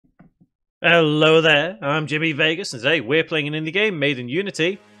Hello there, I'm Jimmy Vegas, and today we're playing an indie game made in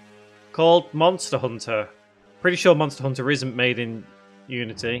Unity called Monster Hunter. Pretty sure Monster Hunter isn't made in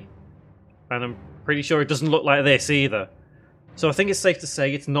Unity, and I'm pretty sure it doesn't look like this either. So I think it's safe to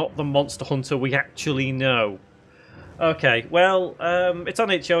say it's not the Monster Hunter we actually know. Okay, well, it's on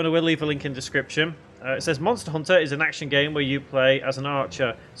itch.io and I will leave a link in the description. It says Monster Hunter is an action game where you play as an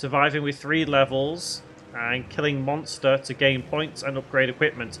archer, surviving with 3 levels and killing monster to gain points and upgrade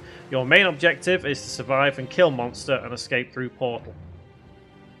equipment. Your main objective is to survive and kill monster and escape through portal.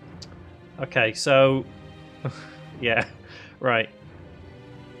 Okay, so yeah, right.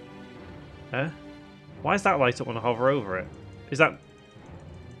 Huh? Why is that light up when I hover over it? Is that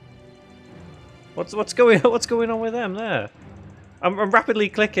what's going on with them there? I'm rapidly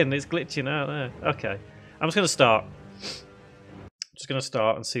clicking. It's glitching out there. Okay, I'm just gonna start. Just gonna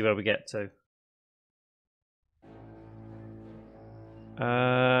start and see where we get to.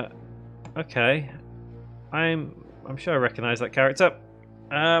 Okay. I'm sure I recognise that character.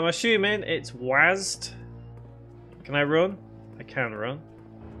 I'm assuming it's Wazd. Can I run? I can run.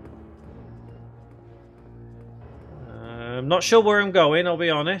 I'm not sure where I'm going, I'll be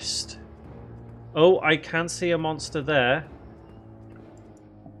honest. Oh, I can see a monster there.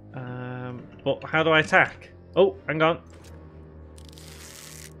 But how do I attack? Oh, hang on.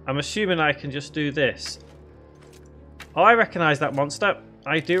 I'm assuming I can just do this. Oh, I recognise that monster.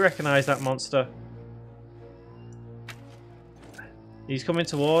 I do recognise that monster. He's coming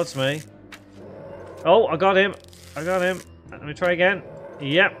towards me. Oh, I got him. I got him. Let me try again.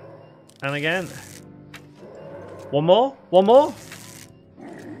 Yep. And again. One more? One more?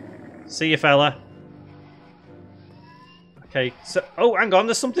 See you, fella. Okay. So, oh, hang on.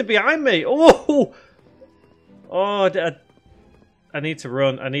 There's something behind me. Oh! Oh, I need to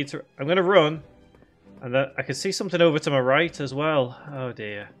run. I'm going to run. And then I can see something over to my right as well. Oh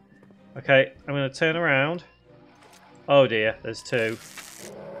dear. Okay, I'm going to turn around. Oh dear, there's 2.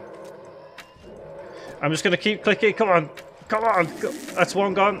 I'm just going to keep clicking. Come on. Come on. That's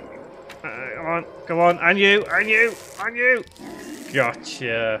one gone. Come on. Come on. And you. And you. And you.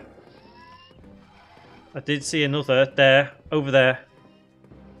 Gotcha. I did see another there. Over there.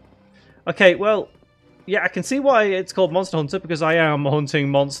 Okay, well, yeah, I can see why it's called Monster Hunter, because I am hunting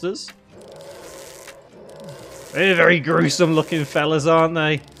monsters. They're very gruesome looking fellas, aren't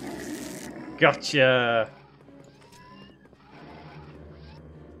they? Gotcha.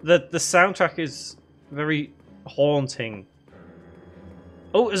 The soundtrack is very haunting.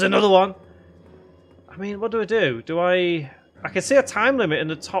 Oh, there's another one. I mean, what do? I can see a time limit in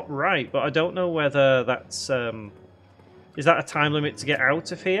the top right, but I don't know whether that's is that a time limit to get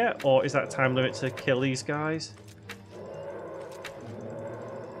out of here, or is that a time limit to kill these guys?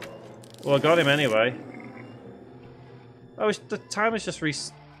 Well, I got him anyway. Oh, the timer's just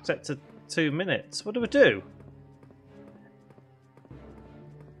reset to 2 minutes. What do we do?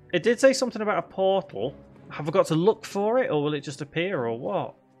 It did say something about a portal. Have I got to look for it, or will it just appear, or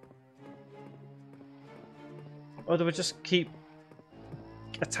what? Or do we just keep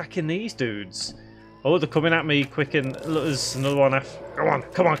attacking these dudes? Oh, they're coming at me quick, and look, there's another one. Come on,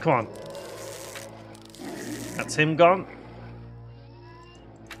 come on, come on. That's him gone.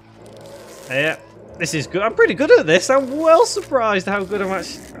 Yeah. This is good. I'm pretty good at this. I'm well surprised how good I'm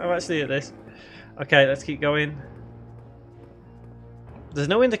actually at this. Okay, let's keep going. There's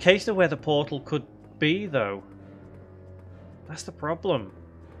no indication of where the portal could be, though. That's the problem.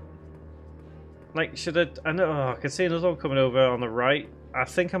 Like, should I know. Oh, I can see another one coming over on the right. I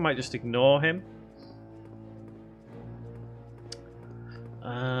think I might just ignore him.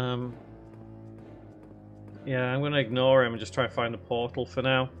 Yeah, I'm going to ignore him and just try and find the portal for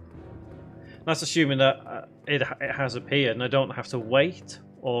now. That's assuming that it has appeared and I don't have to wait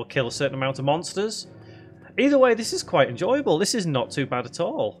or kill a certain amount of monsters. Either way, this is quite enjoyable. This is not too bad at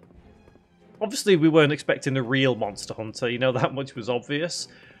all. Obviously, we weren't expecting the real Monster Hunter. You know, that much was obvious.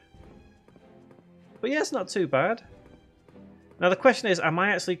 But yeah, it's not too bad. Now, the question is, am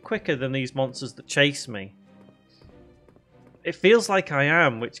I actually quicker than these monsters that chase me? It feels like I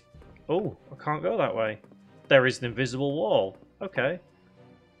am, which... Oh, I can't go that way. There is an invisible wall. Okay.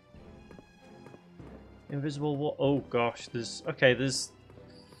 Invisible wall. Oh gosh, there's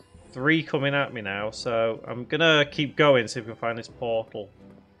 3 coming at me now, so I'm gonna keep going, see if we can find this portal.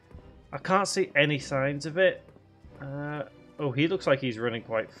 I can't see any signs of it. Oh, he looks like he's running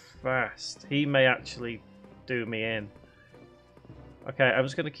quite fast. He may actually do me in. Okay, I'm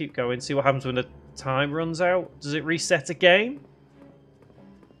just gonna keep going, see what happens when the time runs out. Does it reset again?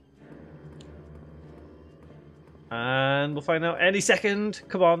 And we'll find out any second.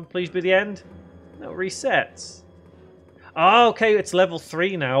 Come on, please be the end. No, it resets. Oh, okay, it's level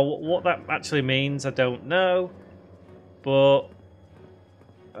 3 now. What that actually means, I don't know. But...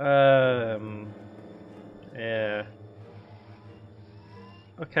 yeah.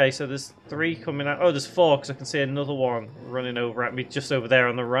 Okay, so there's 3 coming out. Oh, there's 4, because I can see another one running over at me just over there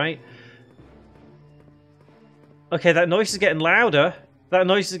on the right. Okay, that noise is getting louder. That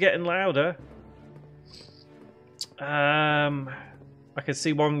noise is getting louder. I can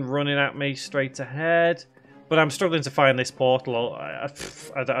see one running at me straight ahead. But I'm struggling to find this portal. I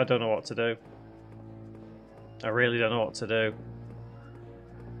don't know what to do. I really don't know what to do.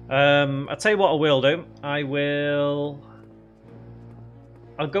 I'll tell you what I will do.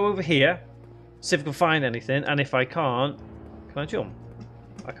 I'll go over here, see if I can find anything, and if I can't, can I jump?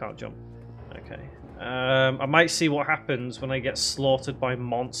 I can't jump. Okay. I might see what happens when I get slaughtered by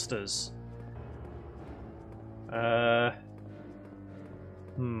monsters.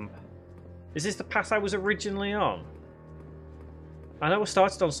 Is this the path I was originally on? I know I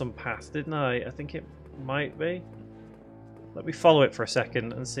started on some path, didn't I? I think it might be. Let me follow it for a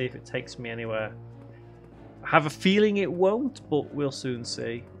second and see if it takes me anywhere. I have a feeling it won't, but we'll soon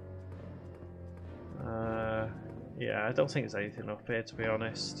see. Yeah, I don't think there's anything up here, to be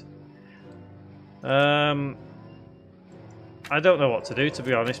honest. I don't know what to do, to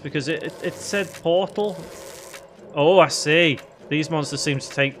be honest, because it said portal. Oh, I see. These monsters seem to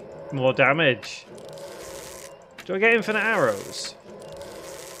take more damage. Do I get infinite arrows?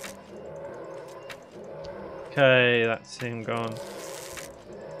 Okay, that's him gone.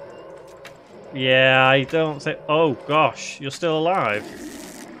 Yeah, I don't think... Oh, gosh, you're still alive.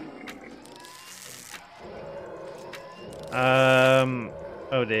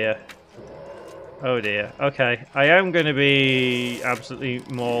 Oh, dear. Oh, dear. Okay, I am going to be absolutely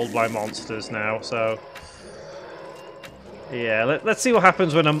mauled by monsters now, so... Yeah, let's see what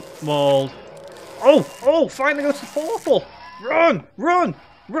happens when I'm mauled. Oh! Oh! Finally go to the portal! Run! Run!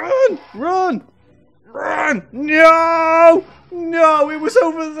 Run! Run! Run! No! No! It was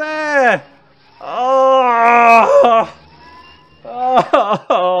over there! Oh!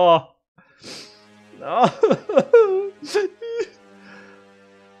 Oh! Oh!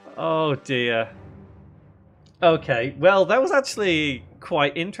 Oh dear. Okay, well that was actually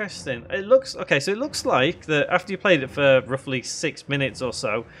quite interesting. It looks okay, so it looks like that after you played it for roughly 6 minutes or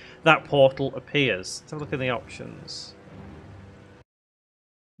so, that portal appears. Let's have a look at the options.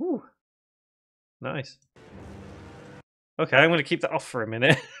 Ooh. Nice. Okay, I'm going to keep that off for a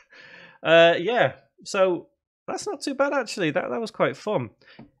minute. Yeah, so that's not too bad actually. That was quite fun.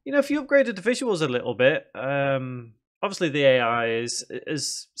 You know, if you upgraded the visuals a little bit, obviously the AI is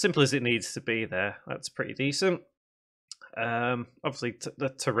as simple as it needs to be there. That's pretty decent. Obviously the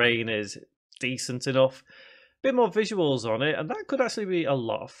terrain is decent enough. Bit more visuals on it, and that could actually be a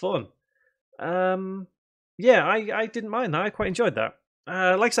lot of fun. Yeah, I didn't mind that. I quite enjoyed that.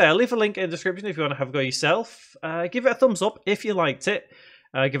 Like I say, I'll leave a link in the description if you want to have a go yourself. Give it a thumbs up if you liked it.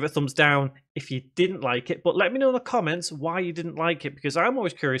 Give it a thumbs down if you didn't like it. But let me know in the comments why you didn't like it, because I'm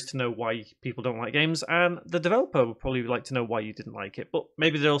always curious to know why people don't like games, and the developer would probably like to know why you didn't like it. But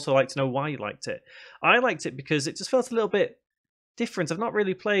maybe they'd also like to know why you liked it. I liked it because it just felt a little bit different. I've not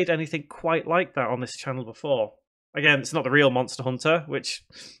really played anything quite like that on this channel before. Again, it's not the real Monster Hunter, which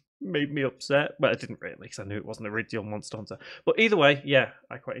made me upset. Well, it didn't really, because I knew it wasn't the original Monster Hunter. But either way, yeah,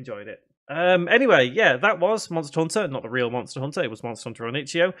 I quite enjoyed it. Anyway, yeah, that was Monster Hunter, not the real Monster Hunter. It was Monster Hunter on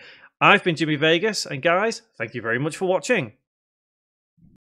Itch.io. I've been Jimmy Vegas, and guys, thank you very much for watching.